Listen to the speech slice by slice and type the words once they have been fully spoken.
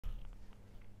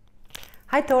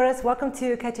Hi Taurus, welcome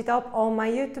to Catchit-up on my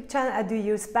YouTube channel. I do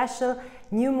your special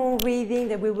new moon reading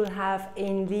that we will have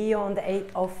in Leo on the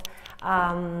 8th of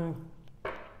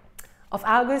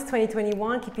August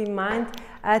 2021. Keep in mind,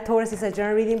 Taurus is a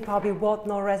general reading, probably will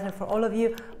not resonate for all of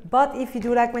you. But if you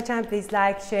do like my channel, please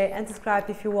like, share and subscribe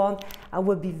if you want. I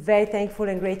will be very thankful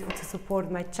and grateful to support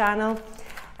my channel.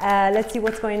 Let's see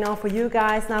what's going on for you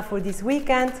guys now for this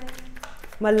weekend.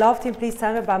 My love team, please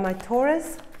tell me about my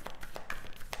Taurus.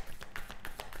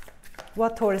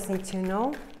 What Taurus needs to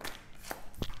know?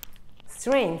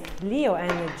 Strength, Leo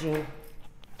energy.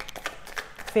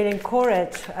 Feeling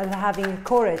courage, having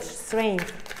courage,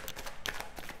 strength.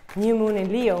 New moon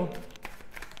in Leo.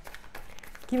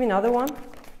 Give me another one.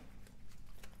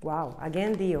 Wow,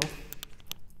 again Leo.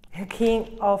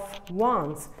 King of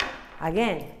Wands.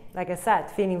 Again, like I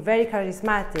said, feeling very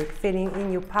charismatic, feeling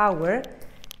in your power.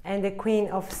 And the Queen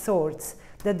of Swords.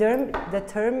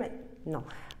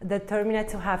 Determined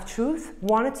to have truth,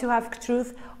 wanted to have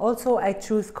truth, also a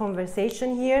truth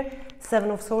conversation here. Seven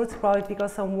of Swords, probably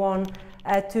because someone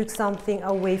took something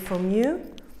away from you.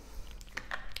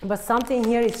 But something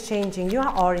here is changing. You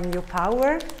are in your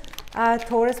power,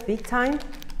 Taurus, big time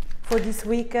for this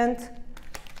weekend.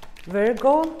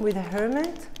 Virgo with the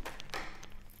Hermit.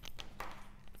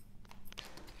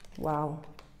 Wow.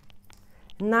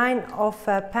 Nine of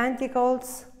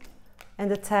Pentacles. And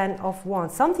the 10 of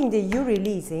Wands, something that you're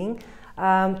releasing,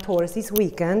 Taurus, this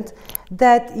weekend,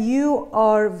 that you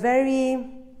are very,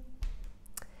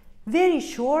 very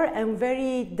sure and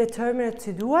very determined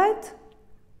to do it,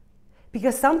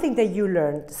 because something that you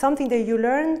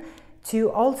learned to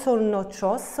also not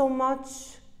trust so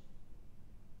much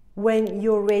when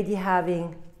you're already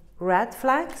having red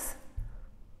flags,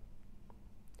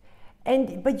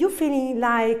 but you're feeling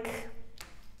like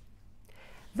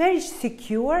very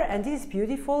secure, and this is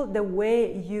beautiful, the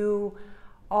way you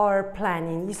are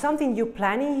planning. It's something you're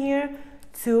planning here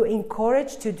to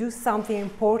encourage to do something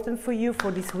important for you for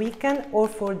this weekend or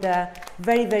for the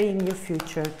very, very near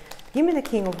future. Give me the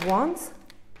King of Wands,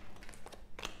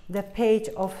 the Page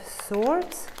of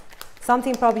Swords,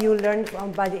 something probably you learned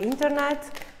by the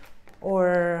internet,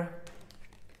 or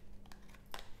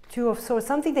Two of Swords,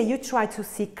 something that you try to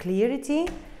seek clarity,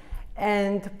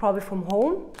 and probably from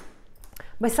home.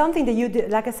 But something that you,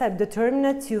 like I said,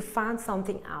 determined to find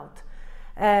something out.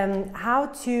 How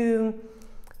to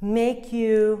make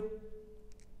you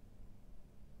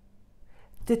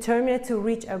determined to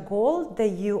reach a goal that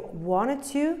you wanted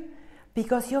to,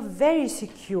 because you're very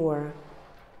secure.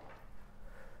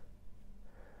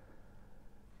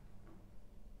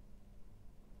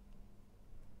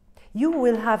 You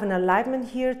will have an alignment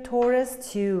here,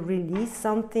 Taurus, to release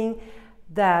something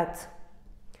that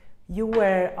you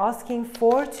were asking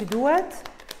for to do it,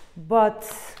 but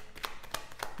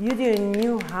you didn't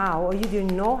know how, or you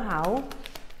didn't know how.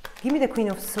 Give me the Queen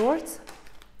of Swords.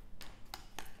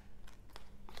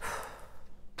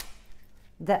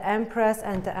 The Empress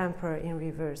and the Emperor in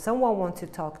reverse. Someone wants to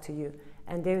talk to you,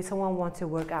 and someone wants to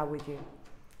work out with you.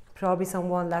 Probably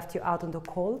someone left you out on the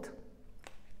cold.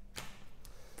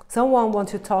 Someone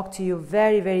wants to talk to you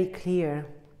very, very clear.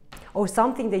 Or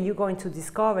something that you're going to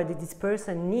discover that this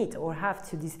person needs or have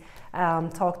to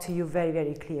talk to you very,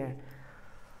 very clear.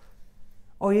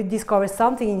 Or you discover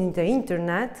something in the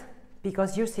internet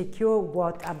because you're secure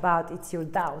it's your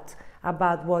doubt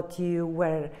about what you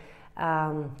were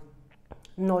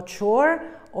not sure,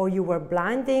 or you were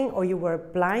blinding, or you were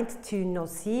blind to not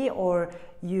see, or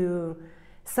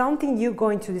something you're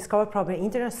going to discover, probably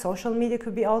internet, social media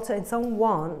could be also, and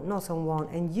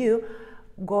you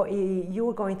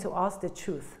are going to ask the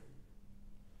truth.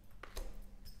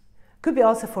 Could be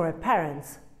also for a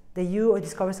parents, that you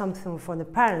discover something from the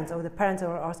parents, or the parents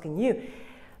are asking you.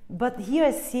 But here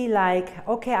I see like,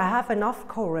 okay, I have enough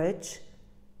courage,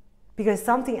 because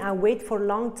something I wait for a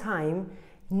long time,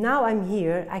 now I'm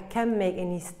here, I can't make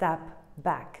any step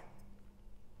back.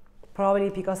 Probably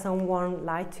because someone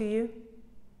lied to you.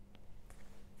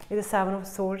 With the Seven of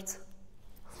Swords.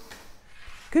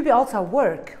 Could be also at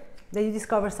work. That you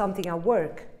discover something at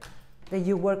work that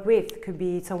you work with. Could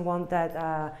be someone that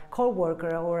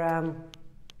co-worker or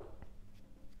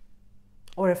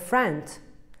a friend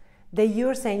that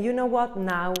you're saying, you know what,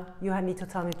 now you need to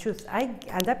tell me the truth. I'm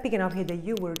picking up here that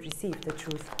you will receive the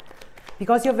truth,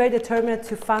 because you're very determined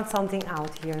to find something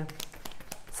out here.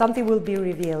 Something will be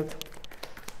revealed.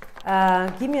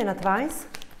 Give me an advice.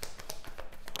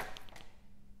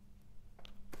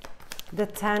 The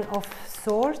Ten of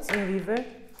Swords in reverse.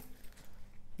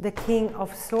 The King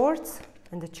of Swords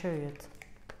and the Chariot.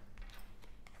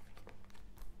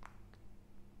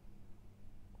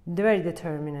 Very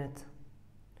determined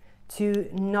to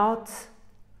not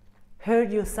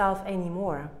hurt yourself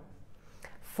anymore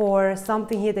for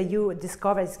something here that you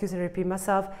discover. Excuse me, repeat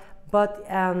myself, but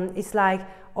it's like,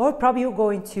 or probably you're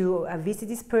going to visit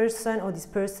this person,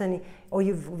 or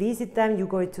you visit them, you're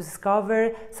going to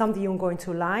discover something you're going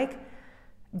to like,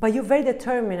 but you're very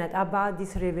determined about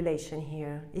this revelation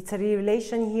here. It's a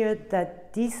revelation here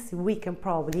that this weekend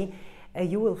probably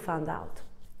you will find out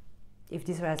if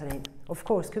this resonates. Of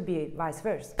course, could be vice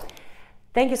versa.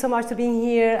 Thank you so much for being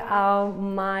here,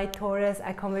 my Taurus.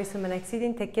 I come very soon in my next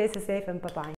reading. Take care, stay safe, and bye-bye.